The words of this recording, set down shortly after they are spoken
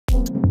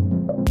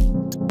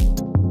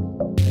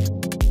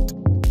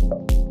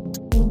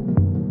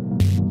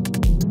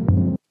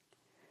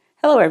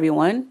Hello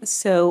everyone.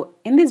 So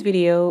in this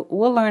video,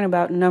 we'll learn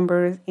about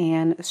numbers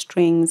and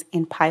strings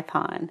in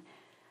Python.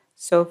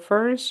 So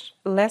first,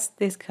 let's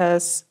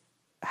discuss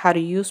how to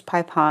use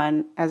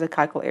Python as a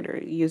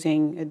calculator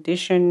using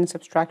addition,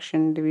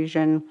 subtraction,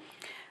 division,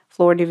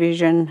 floor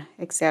division,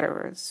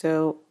 etc.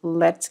 So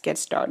let's get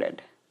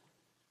started.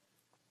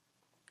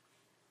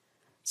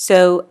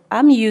 So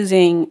I'm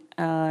using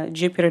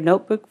Jupyter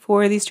Notebook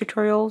for these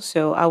tutorials.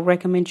 So I'll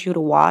recommend you to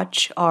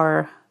watch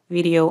our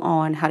video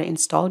on how to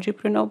install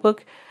Jupyter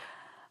Notebook.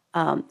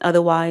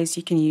 Otherwise,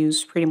 you can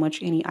use pretty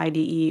much any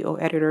IDE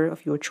or editor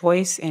of your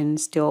choice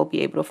and still be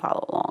able to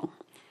follow along.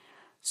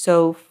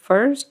 So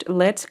first,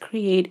 let's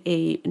create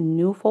a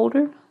new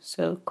folder.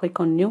 So click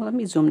on new. Let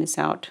me zoom this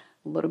out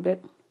a little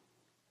bit.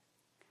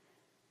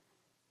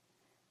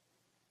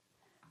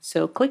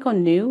 So click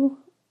on new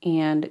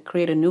and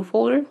create a new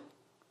folder.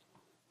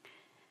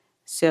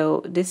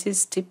 So this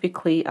is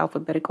typically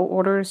alphabetical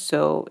order.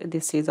 So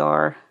this is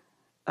our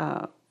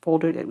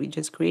folder that we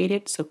just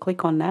created. So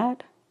click on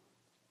that.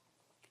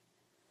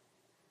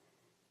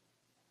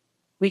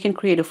 We can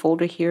create a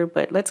folder here,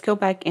 but let's go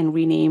back and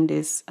rename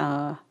this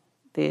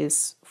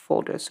this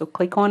folder. So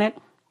click on it,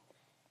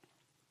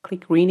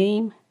 click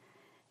rename,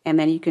 and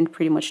then you can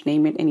pretty much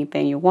name it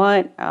anything you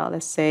want.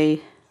 Let's say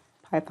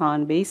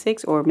Python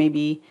basics, or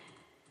maybe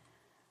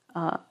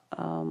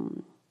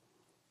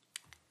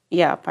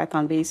yeah,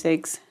 Python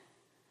basics,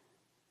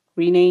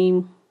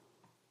 rename.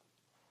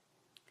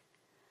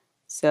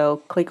 So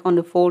click on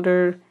the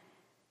folder,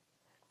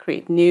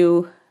 create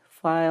new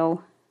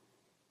file.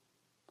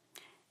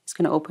 It's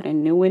going to open a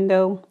new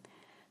window.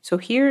 So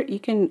here you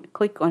can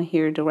click on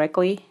here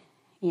directly,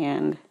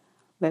 and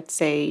let's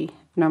say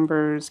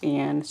numbers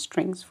and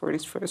strings for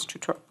this first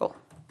tutorial.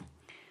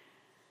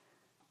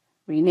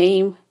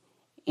 Rename,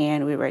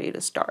 and we're ready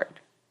to start.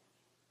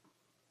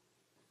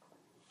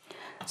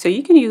 So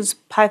you can use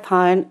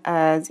Python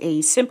as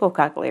a simple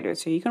calculator.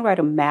 So you can write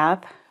a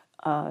math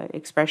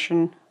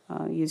expression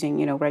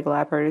using regular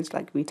operators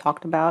like we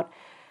talked about,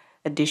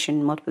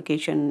 addition,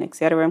 multiplication,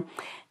 etc.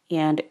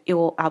 And it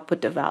will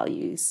output the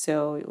values.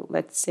 So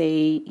let's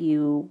say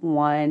you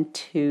want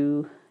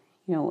to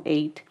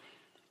 8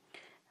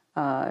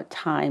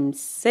 times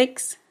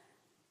 6.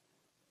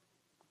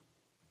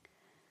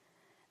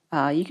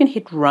 You can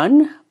hit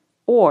run,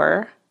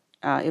 or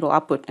it'll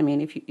output. I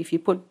mean, if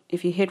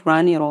you hit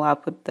run, it'll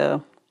output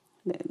the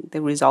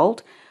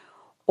result.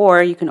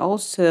 Or you can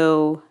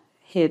also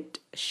hit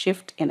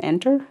shift and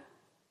enter,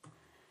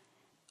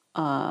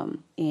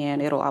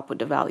 and it'll output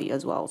the value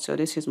as well. So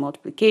this is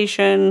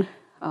multiplication.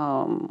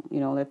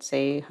 Let's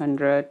say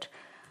 100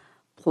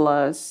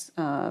 plus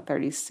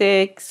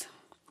 36.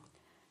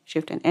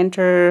 Shift and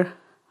enter.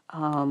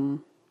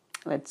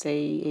 Let's say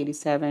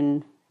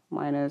 87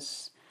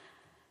 minus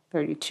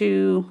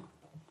 32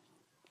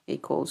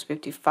 equals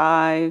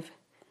 55.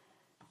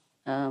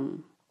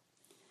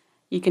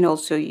 You can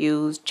also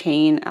use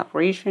chain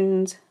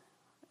operations.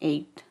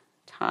 8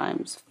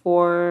 times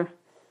 4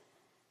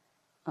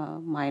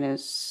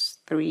 minus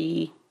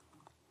 3,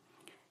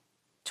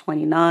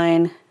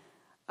 29.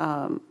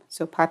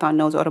 So Python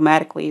knows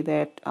automatically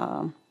that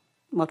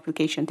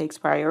multiplication takes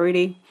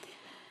priority.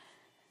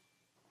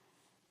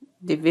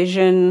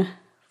 Division,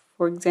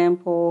 for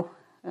example,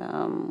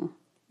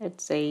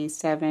 let's say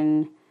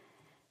 7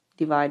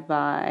 divided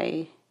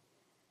by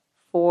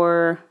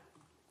 4.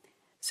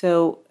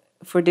 So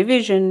for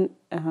division,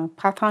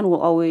 Python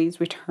will always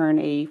return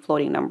a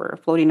floating number. A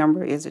floating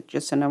number is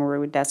just a number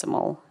with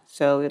decimal.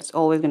 So it's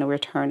always going to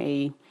return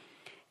a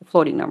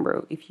floating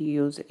number if you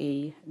use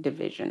a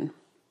division.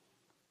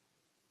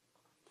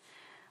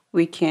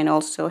 We can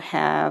also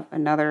have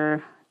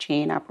another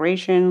chain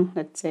operation.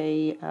 Let's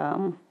say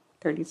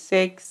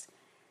 36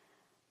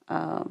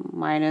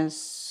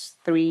 minus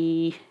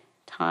 3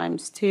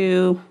 times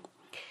 2.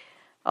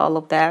 All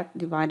of that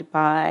divided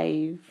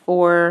by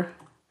 4.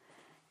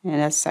 And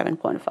that's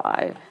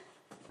 7.5.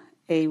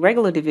 A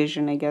regular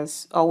division, I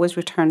guess, always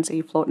returns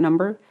a float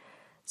number.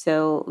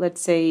 So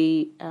let's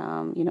say,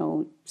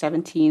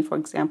 17, for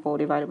example,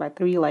 divided by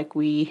 3, like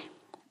we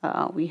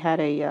had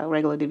a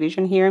regular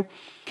division here.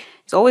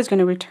 It's always going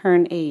to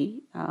return a,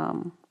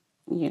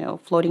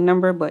 floating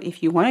number. But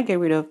if you want to get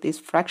rid of this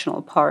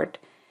fractional part,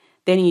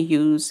 then you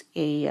use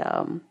a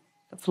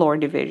floor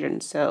division.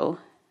 So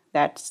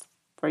that's,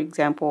 for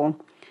example,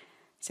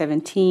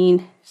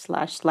 17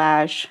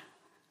 /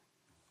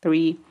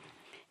 3,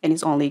 and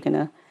it's only going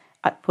to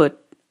output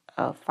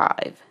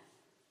 5.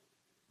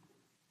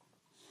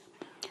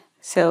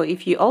 So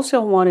if you also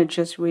want to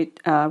just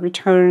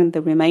return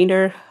the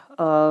remainder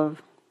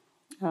of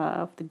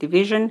the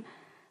division,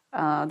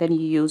 then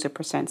you use a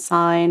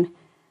 %sign.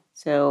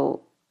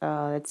 So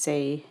let's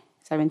say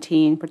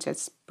 17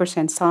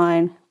 percent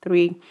sign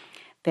 3,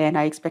 then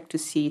I expect to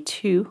see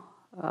 2.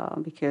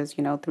 Because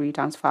 3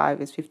 times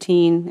 5 is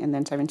 15, and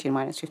then 17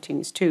 minus 15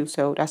 is 2.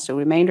 So that's the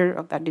remainder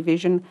of that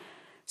division.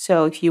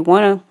 So if you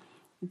want to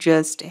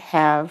just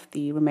have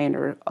the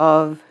remainder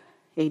of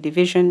a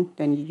division,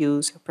 then you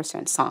use a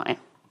 %sign.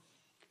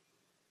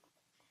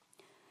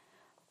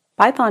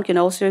 Python can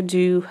also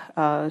do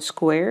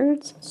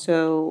squares.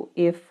 So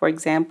if, for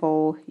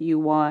example, you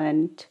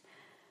want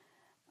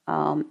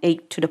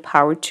 8 to the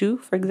power 2,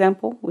 for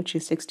example, which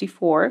is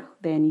 64,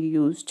 then you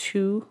use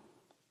 2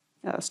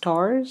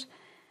 stars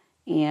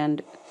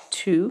and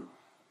 2.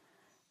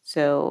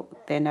 So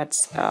then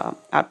that's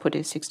output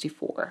is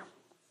 64.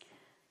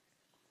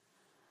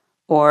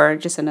 Or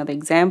just another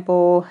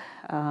example,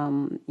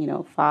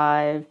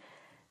 5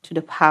 to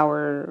the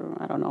power,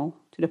 I don't know,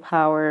 to the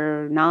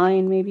power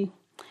 9 maybe.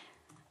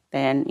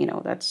 Then,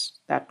 that's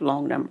that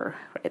long number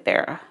right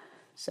there.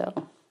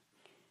 So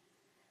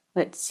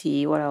let's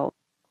see what else.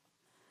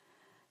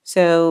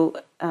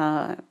 So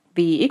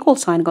the equal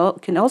sign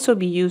can also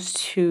be used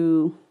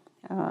to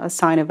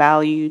assign a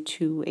value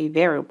to a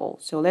variable.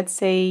 So let's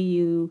say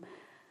you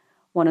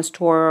want to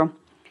store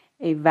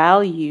a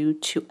value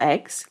to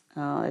x.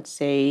 Let's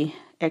say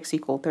x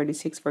equal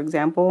 36, for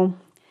example.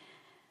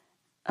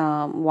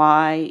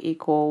 Y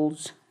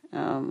equals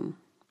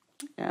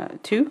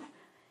 2.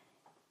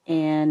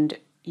 And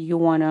you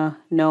want to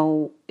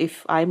know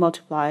if I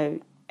multiply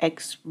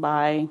x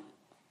by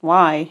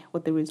y,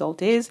 what the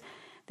result is,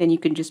 then you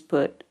can just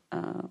put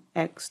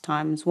x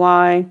times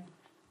y,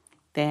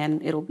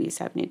 then it'll be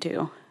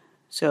 72.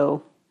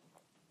 So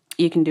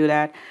you can do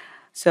that.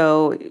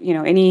 So,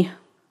 any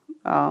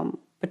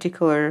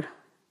particular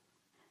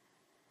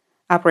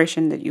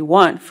operation that you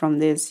want from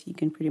this, you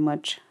can pretty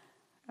much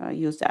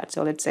use that.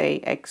 So let's say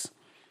x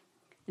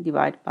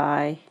divided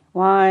by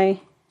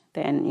y,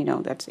 then,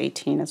 that's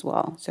 18 as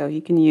well. So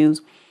you can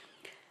use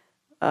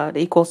the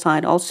equal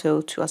sign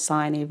also to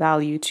assign a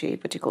value to a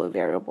particular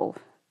variable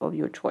of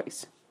your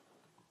choice.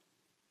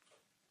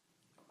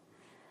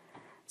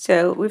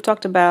 So we've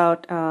talked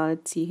about,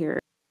 let's see here,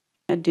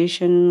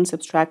 addition,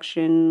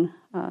 subtraction,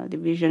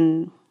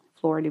 division,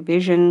 floor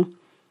division,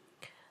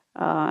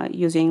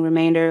 using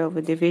remainder of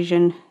a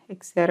division,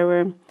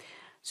 etc.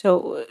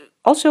 So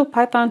also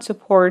Python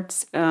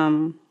supports,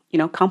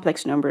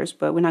 complex numbers,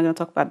 but we're not going to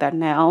talk about that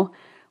now.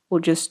 We'll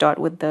just start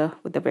with the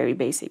very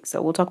basics.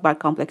 So we'll talk about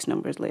complex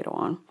numbers later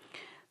on.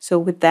 So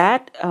with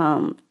that,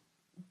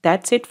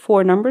 that's it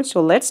for numbers.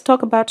 So let's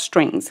talk about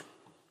strings.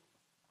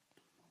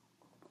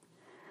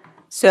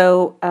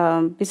 So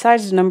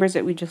besides the numbers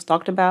that we just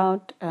talked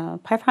about,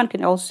 Python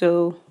can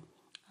also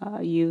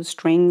use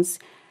strings,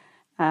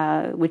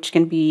 which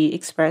can be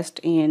expressed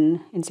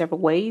in several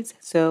ways.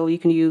 So you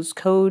can use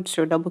codes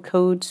or double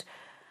codes.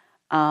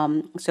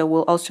 So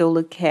we'll also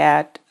look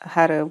at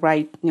how to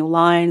write new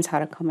lines, how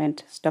to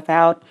comment stuff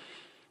out,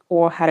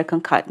 or how to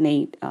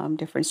concatenate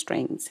different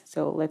strings.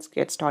 So let's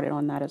get started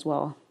on that as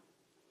well.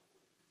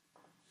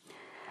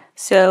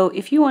 So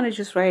if you want to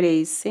just write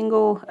a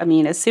simple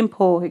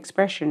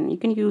expression, you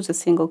can use a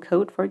single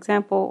quote, for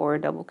example, or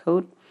a double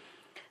quote.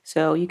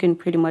 So you can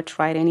pretty much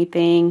write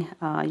anything.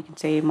 You can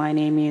say, my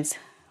name is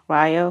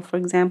Raya, for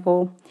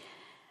example.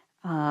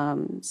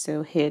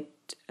 So hit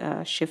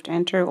Shift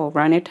Enter or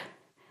run it.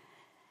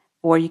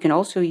 Or you can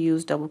also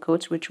use double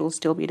quotes, which will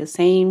still be the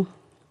same.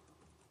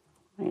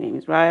 My name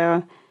is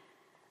Raya.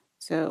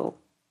 So,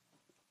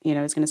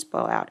 it's going to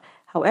spell out.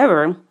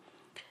 However,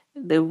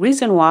 the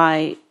reason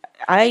why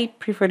I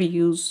prefer to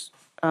use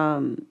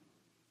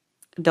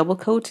double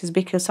quotes is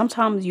because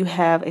sometimes you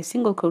have a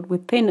single quote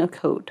within a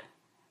quote.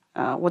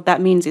 What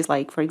that means is,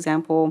 like, for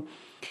example,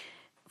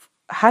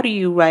 how do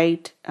you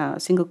write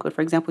a single quote?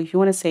 For example, if you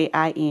want to say,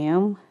 I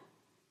am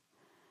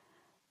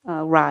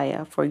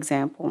Raya, for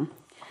example.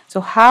 So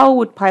how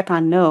would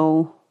Python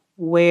know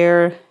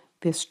where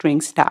this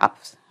string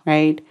stops,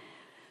 right?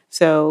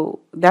 So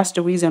that's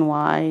the reason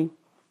why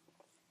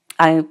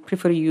I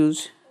prefer to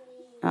use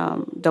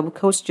double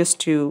quotes, just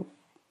to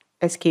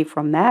escape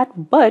from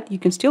that. But you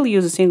can still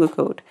use a single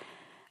quote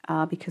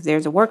because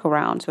there's a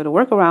workaround. So the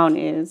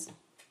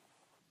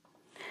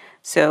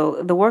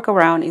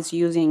workaround is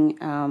using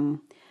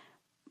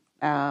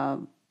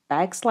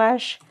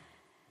backslash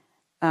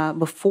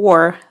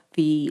before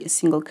the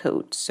single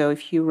quote. So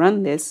if you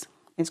run this,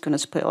 it's going to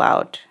spell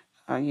out,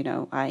 I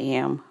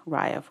am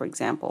Raya, for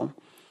example.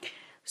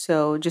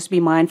 So just be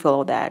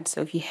mindful of that.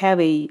 So if you have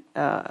a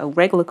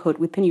regular quote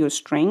within your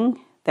string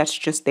that's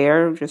just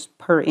there, just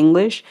per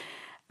English,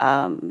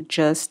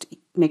 just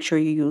make sure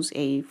you use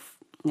a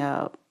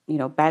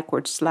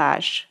backward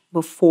slash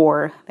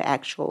before the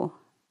actual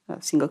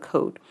single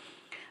quote.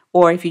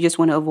 Or if you just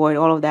want to avoid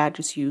all of that,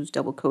 just use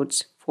double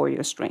quotes for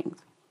your strings.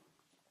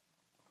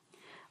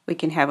 We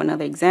can have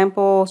another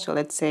example. So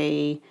let's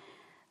say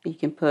you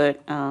can put,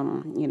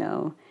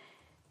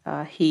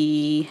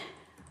 he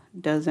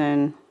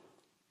doesn't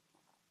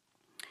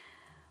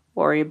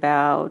worry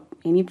about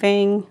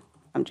anything.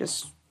 I'm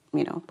just,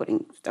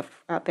 putting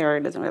stuff out there.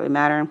 It doesn't really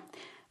matter.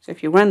 So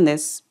if you run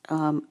this,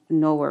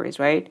 no worries,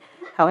 right?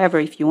 However,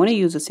 if you want to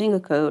use a single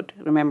quote,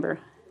 remember,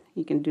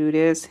 you can do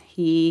this.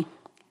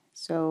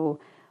 So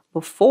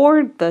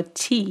before the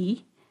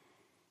T,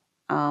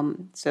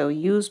 so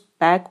use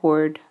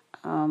backward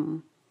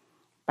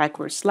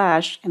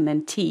slash and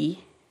then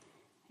T,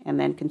 and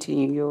then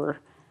continue your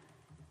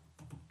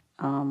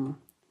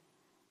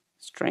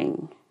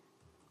string.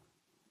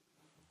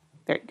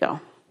 There you go.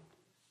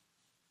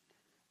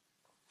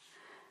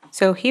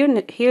 So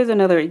here's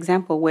another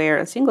example where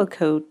a single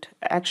quote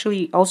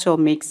actually also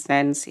makes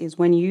sense is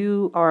when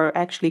you are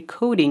actually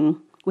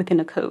coding within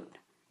a code.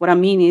 What I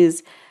mean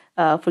is,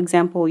 for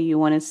example, you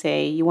want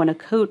to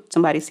quote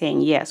somebody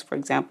saying yes, for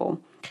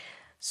example.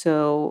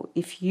 So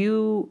if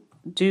you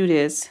do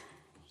this,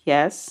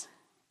 yes,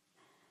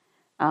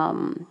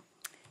 and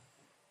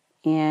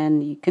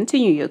you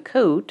continue your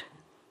code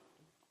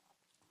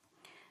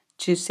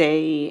to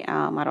say,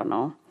 I don't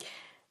know,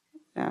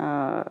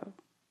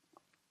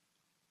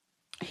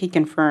 he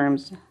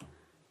confirms,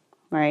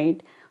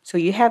 right? So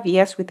you have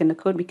yes within the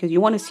code because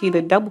you want to see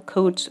the double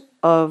quotes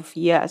of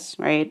yes,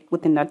 right,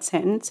 within that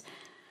sentence.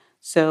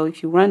 So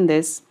if you run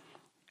this,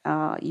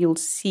 you'll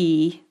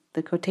see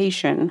the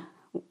quotation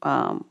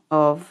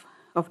of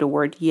the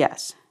word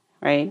yes,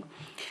 right?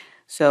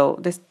 So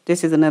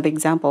this is another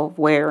example of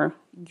where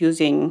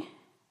using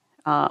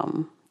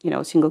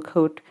single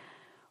quote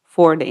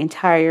for the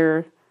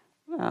entire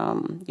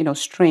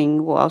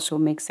string will also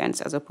make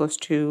sense as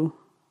opposed to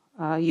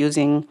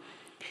using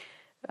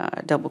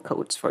double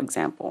quotes, for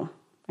example.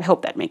 I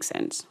hope that makes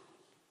sense.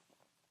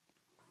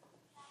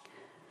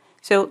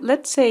 So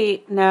let's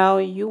say now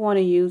you want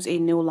to use a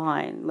new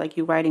line, like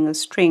you're writing a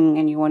string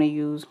and you want to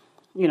use,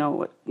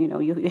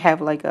 you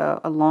have like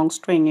a long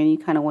string and you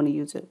kind of want to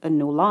use a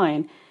new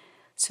line.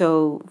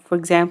 So for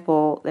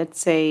example, let's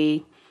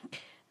say,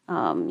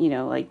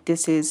 like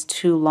this is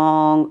too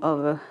long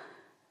of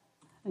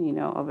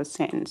a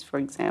sentence, for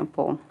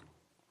example,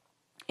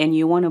 and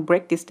you want to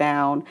break this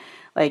down.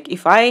 Like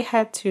if I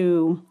had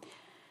to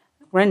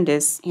run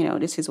this,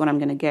 this is what I'm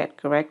going to get,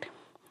 correct?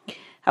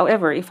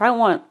 However, if I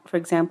want, for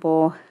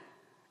example,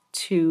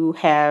 to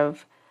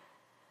have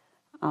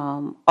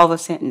of a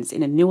sentence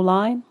in a new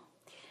line,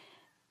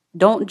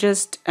 don't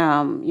just,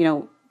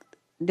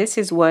 this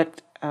is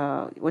what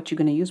you're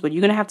going to use, but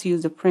you're going to have to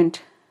use the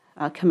print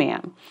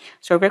command.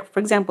 So, for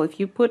example, if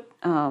you put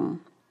n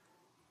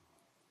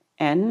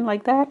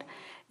like that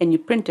and you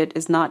print it,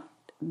 is not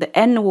the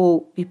n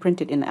will be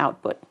printed in the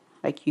output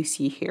like you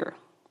see here.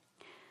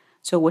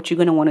 So what you're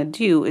going to want to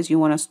do is you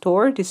want to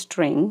store the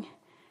string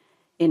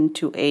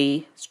into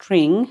a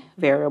string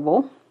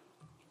variable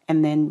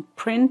and then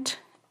print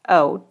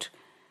out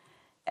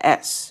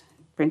s,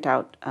 print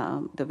out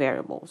the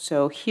variable.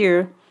 So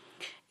here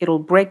it'll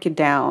break it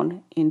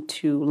down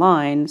into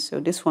lines. So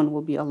this one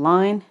will be a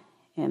line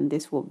and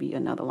this will be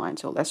another line.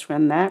 So let's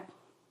run that.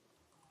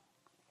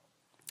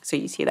 So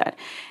you see that,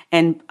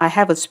 and I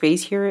have a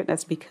space here.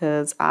 That's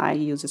because I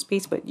use a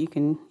space, but you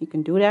can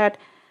do that.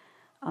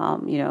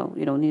 You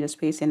don't need a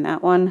space in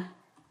that one.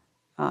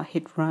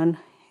 Hit run,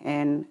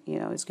 and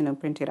it's gonna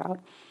print it out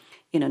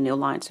in a new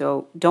line.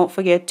 So don't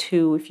forget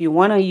to, if you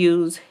want to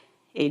use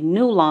a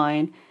new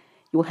line,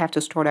 you will have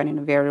to store that in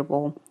a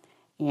variable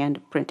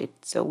and print it.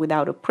 So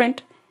without a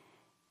print,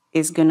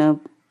 it's gonna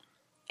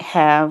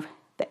have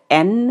the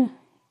n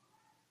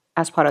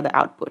as part of the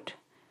output.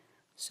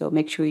 So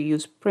make sure you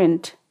use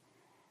print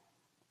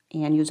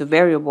and use a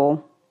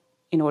variable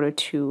in order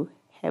to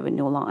have a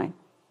new line.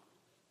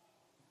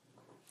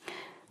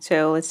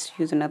 So let's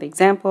use another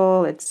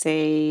example. Let's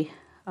say,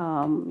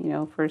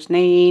 first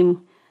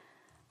name,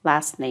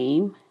 last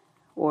name,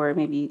 or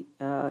maybe,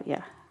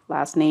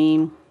 last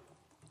name,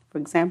 for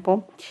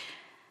example.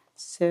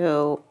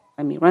 So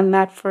let me run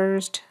that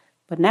first.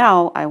 But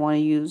now I want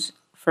to use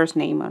first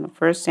name on the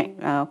first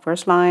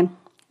line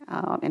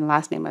and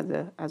last name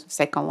as a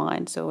second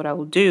line. So what I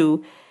will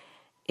do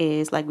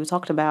is, like we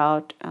talked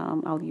about,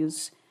 I'll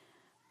use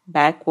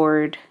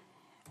backward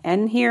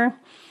n here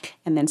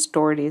and then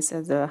store this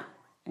as a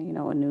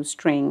new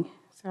string.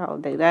 So I'll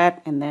do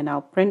that and then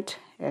I'll print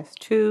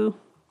s2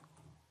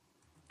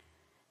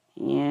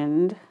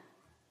 and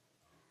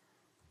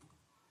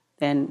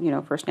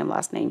then first name,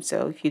 last name.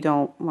 So if you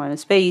don't want a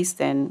space,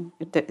 then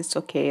it's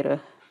okay to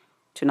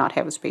not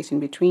have a space in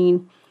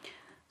between.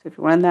 So if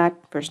you run that,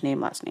 first name,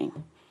 last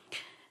name.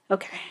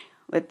 Okay,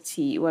 let's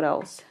see what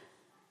else.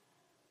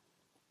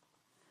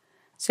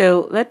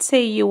 So let's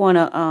say you want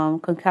to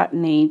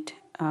concatenate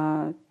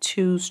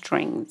two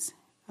strings.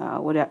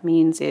 What that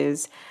means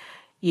is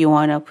you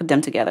want to put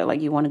them together,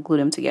 like you want to glue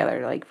them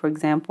together. Like for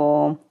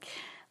example,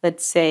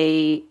 let's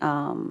say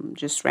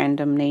just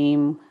random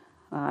name,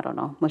 I don't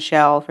know,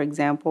 Michelle, for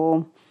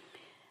example.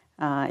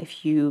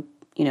 If you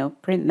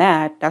print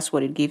that, that's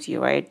what it gives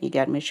you, right? You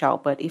get Michelle.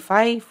 But if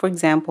I, for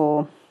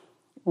example,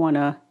 want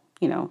to,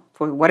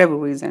 for whatever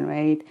reason,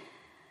 right?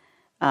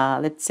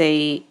 Let's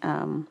say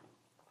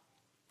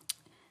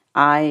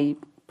I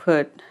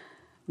put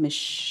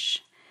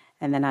Mish,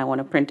 and then I want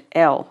to print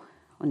L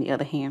on the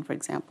other hand, for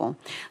example.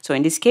 So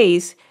in this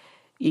case,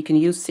 you can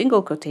use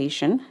single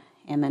quotation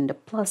and then the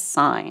plus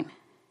sign.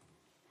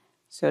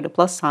 So the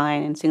plus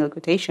sign and single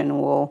quotation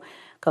will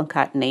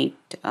concatenate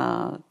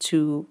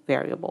two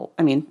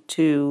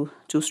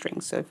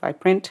strings. So if I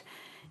print,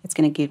 it's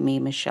going to give me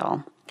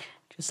Michelle,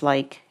 just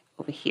like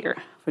over here,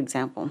 for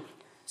example.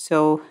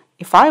 So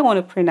if I want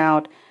to print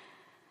out,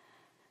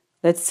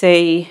 let's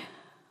say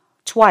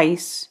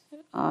twice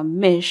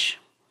Mish,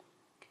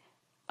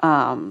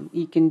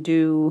 you can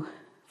do,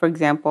 for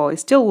example, it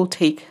still will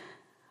take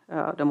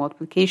the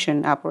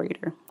multiplication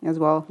operator as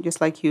well, just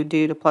like you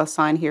do the plus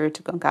sign here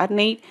to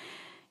concatenate.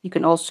 You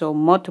can also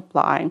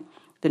multiply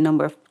the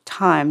number of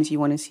times you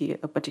want to see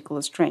a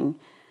particular string.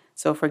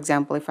 So for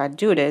example, if I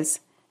do this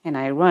and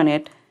I run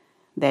it,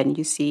 then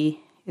you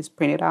see it's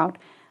printed out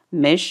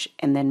mish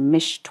and then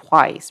mish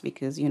twice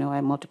because, you know,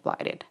 I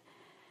multiplied it,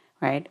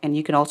 right? And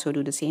you can also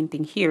do the same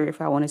thing here.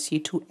 If I want to see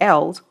two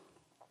L's,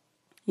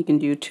 you can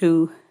do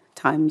 2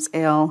 times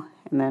L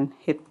and then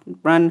hit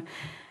run,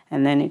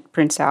 and then it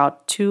prints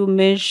out 2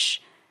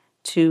 mish,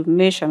 2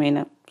 mish. I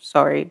mean,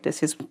 sorry,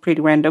 this is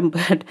pretty random,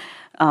 but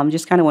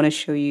just kind of want to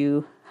show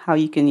you how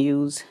you can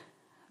use,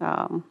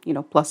 you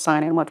know, plus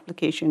sign and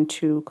multiplication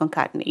to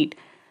concatenate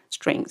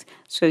strings.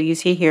 So you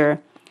see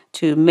here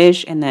 2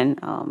 mish and then,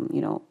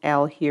 you know,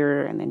 L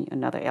here and then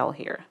another L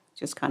here.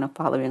 Just kind of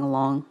following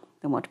along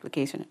the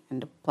multiplication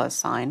and the plus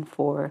sign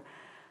for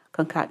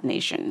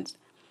concatenations.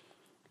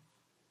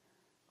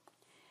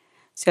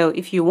 So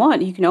if you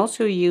want, you can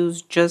also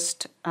use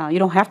just, you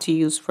don't have to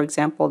use, for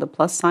example, the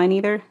plus sign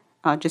either.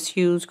 Just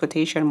use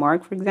quotation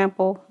mark, for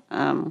example,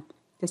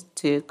 just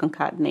to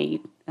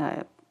concatenate.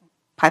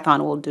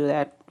 Python will do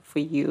that for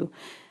you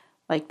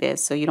like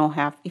this. So you don't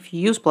have, if you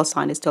use plus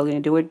sign, it's still going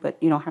to do it, but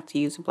you don't have to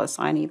use a plus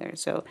sign either.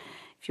 So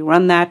if you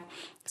run that,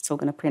 it's still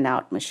going to print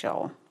out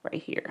Michelle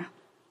right here.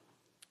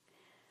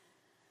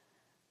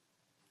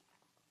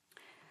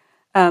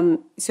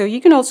 So you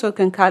can also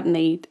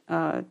concatenate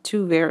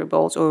 2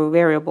 variables or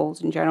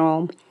variables in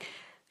general.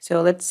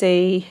 So let's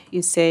say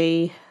you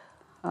say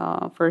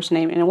first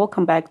name, and we'll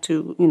come back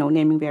to, you know,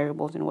 naming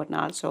variables and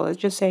whatnot. So let's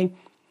just say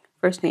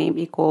first name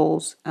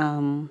equals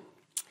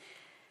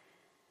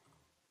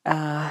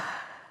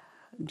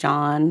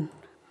John,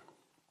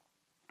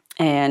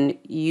 and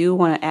you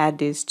want to add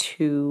this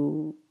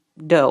to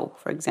Doe,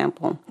 for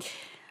example.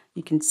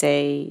 You can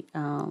say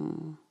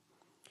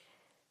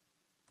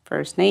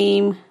first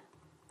name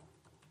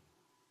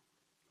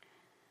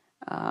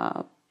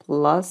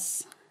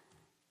plus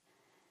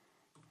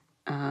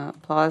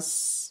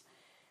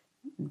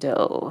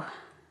Doe,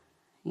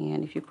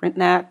 and if you print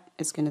that,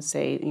 it's going to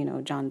say, you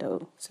know, John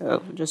Doe.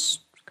 So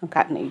just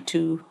concatenate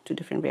two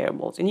different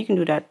variables, and you can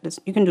do that.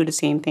 You can do the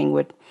same thing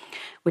with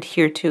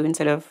here too.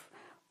 Instead of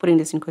putting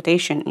this in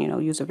quotation, you know,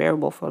 use a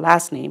variable for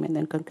last name and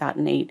then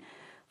concatenate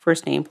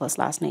first name plus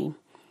last name,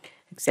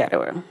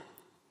 etc.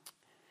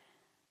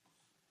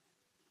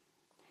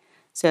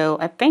 So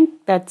I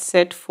think that's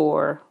it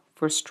for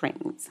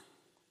strings.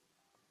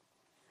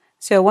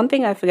 So one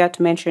thing I forgot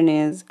to mention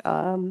is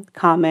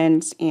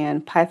comments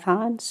in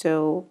Python.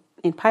 So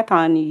in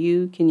Python,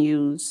 you can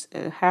use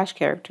a hash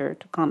character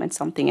to comment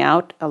something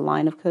out, a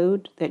line of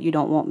code that you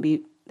don't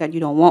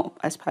want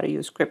as part of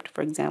your script,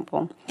 for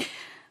example.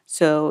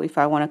 So if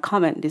I want to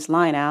comment this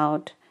line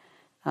out,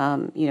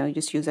 you know,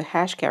 just use a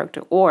hash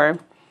character. Or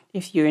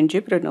if you're in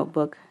Jupyter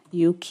Notebook,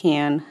 you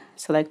can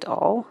select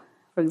all.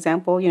 For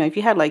example, you know, if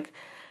you had like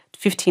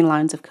 15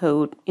 lines of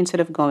code, instead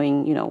of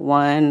going, you know,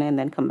 1 and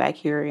then come back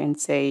here and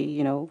say,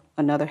 you know,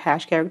 another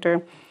hash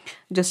character,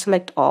 just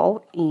select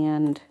all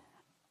and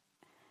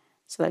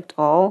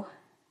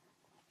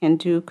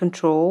do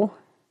control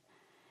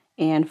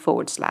and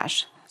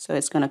 /. So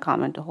it's going to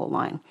comment the whole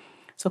line.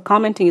 So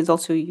commenting is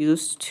also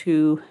used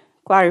to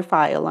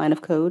clarify a line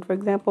of code, for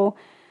example.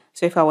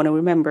 So if I want to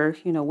remember,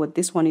 you know, what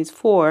this one is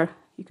for,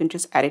 you can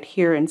just add it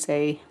here and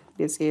say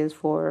this is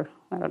for,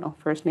 I don't know,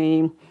 first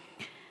name.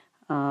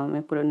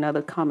 And put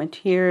another comment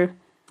here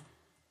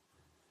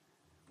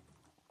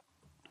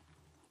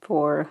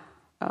for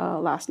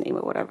last name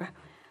or whatever.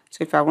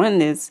 So if I run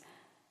this,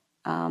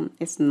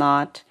 it's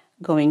not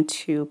going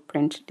to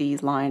print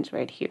these lines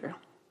right here.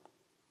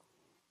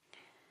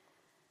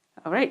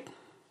 All right.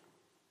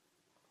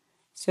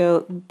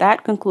 So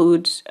that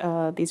concludes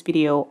this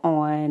video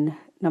on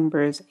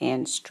numbers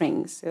and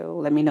strings. So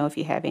let me know if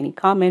you have any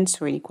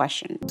comments or any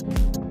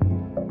questions.